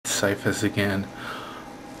Cyphus again.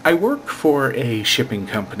 I work for a shipping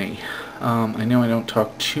company. I know I don't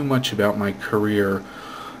talk too much about my career,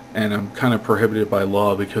 and I'm kind of prohibited by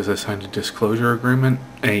law because I signed a disclosure agreement,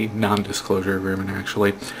 a non-disclosure agreement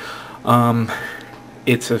actually.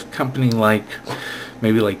 It's a company like,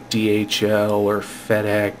 maybe like DHL or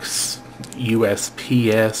FedEx,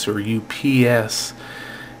 USPS or UPS.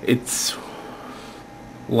 It's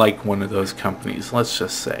like one of those companies, let's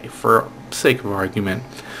just say, for sake of argument.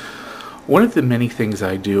 One of the many things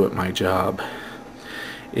I do at my job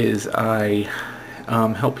is I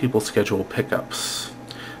help people schedule pickups.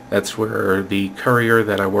 That's where the courier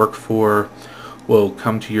that I work for will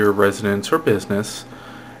come to your residence or business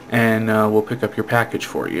and will pick up your package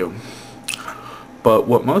for you. But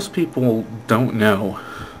what most people don't know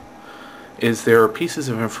is there are pieces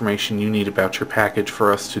of information you need about your package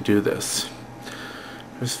for us to do this.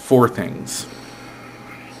 There's 4 things.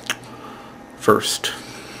 First,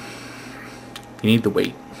 you need the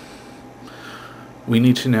weight. We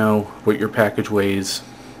need to know what your package weighs.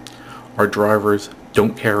 Our drivers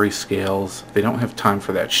don't carry scales. They don't have time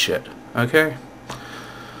for that shit. Okay?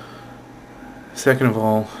 Second of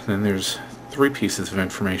all, then there's 3 pieces of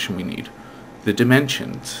information we need. The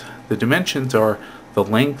dimensions. The dimensions are the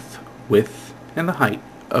length, width, and the height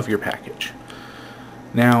of your package.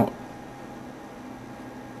 Now,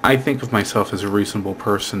 I think of myself as a reasonable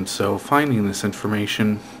person, so finding this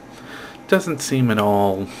information doesn't seem at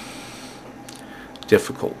all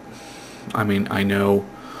difficult. I mean, I know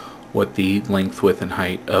what the length, width, and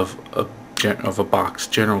height of a box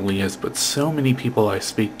generally is, but so many people I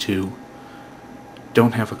speak to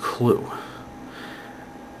don't have a clue.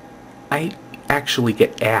 I actually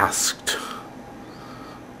get asked,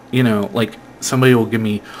 you know, like somebody will give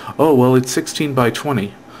me, oh, well, it's 16 by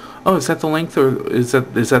 20. Oh, is that the length, or is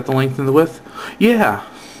that the length and the width? Yeah.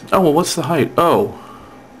 Oh, well, what's the height? Oh.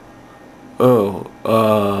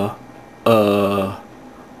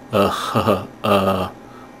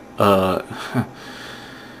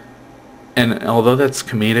 And although that's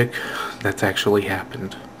comedic, that's actually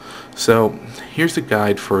happened. So, here's a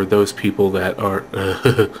guide for those people that are,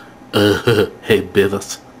 hey,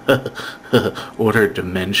 Bivas, order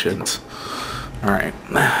dimensions. Alright.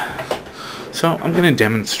 So I'm going to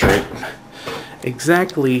demonstrate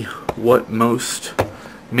exactly what most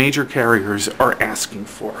major carriers are asking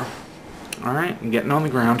for. Alright, I'm getting on the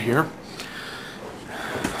ground here.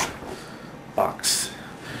 Box.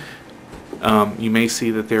 You may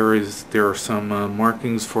see that there are some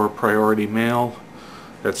markings for priority mail.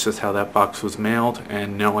 That's just how that box was mailed.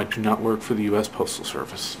 And no, I do not work for the U.S. Postal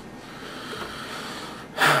Service.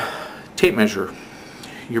 Tape measure.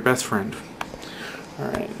 Your best friend.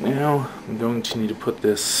 Alright, now I'm going to need to put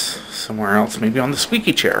this somewhere else, maybe on the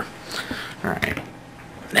squeaky chair. Alright.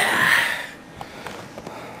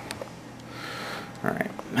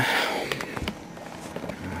 Alright.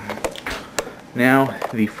 Now,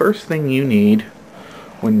 the first thing you need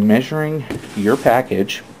when measuring your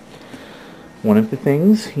package, one of the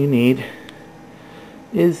things you need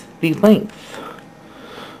is the length.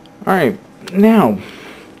 Alright, now,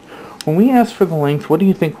 when we ask for the length, what do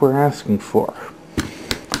you think we're asking for?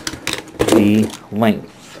 The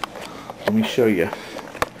length. Let me show you.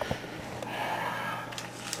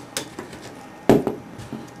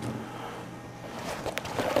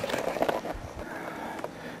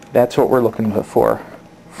 That's what we're looking for.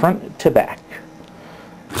 Front to back.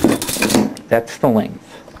 That's the length.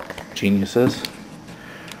 Geniuses.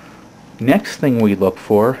 Next thing we look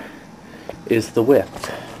for is the width.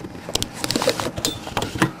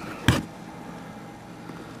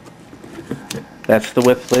 That's the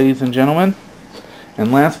width, ladies and gentlemen.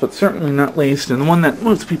 And last but certainly not least, and the one that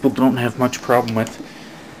most people don't have much problem with,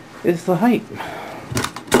 is the height.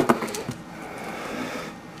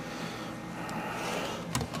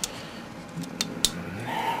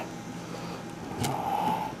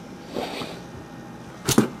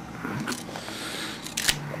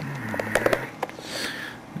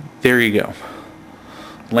 There you go.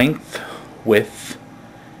 Length, width,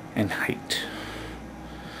 and height.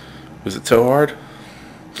 Was it so hard?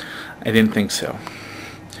 I didn't think so.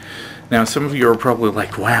 Now, some of you are probably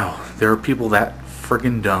like, wow, there are people that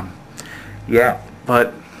friggin' dumb. Yeah,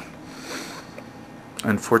 but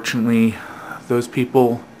unfortunately, those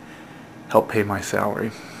people help pay my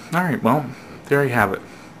salary. Alright, well, there you have it.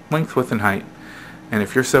 Length, width, and height. And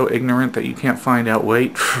if you're so ignorant that you can't find out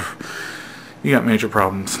weight, you got major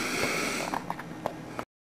problems.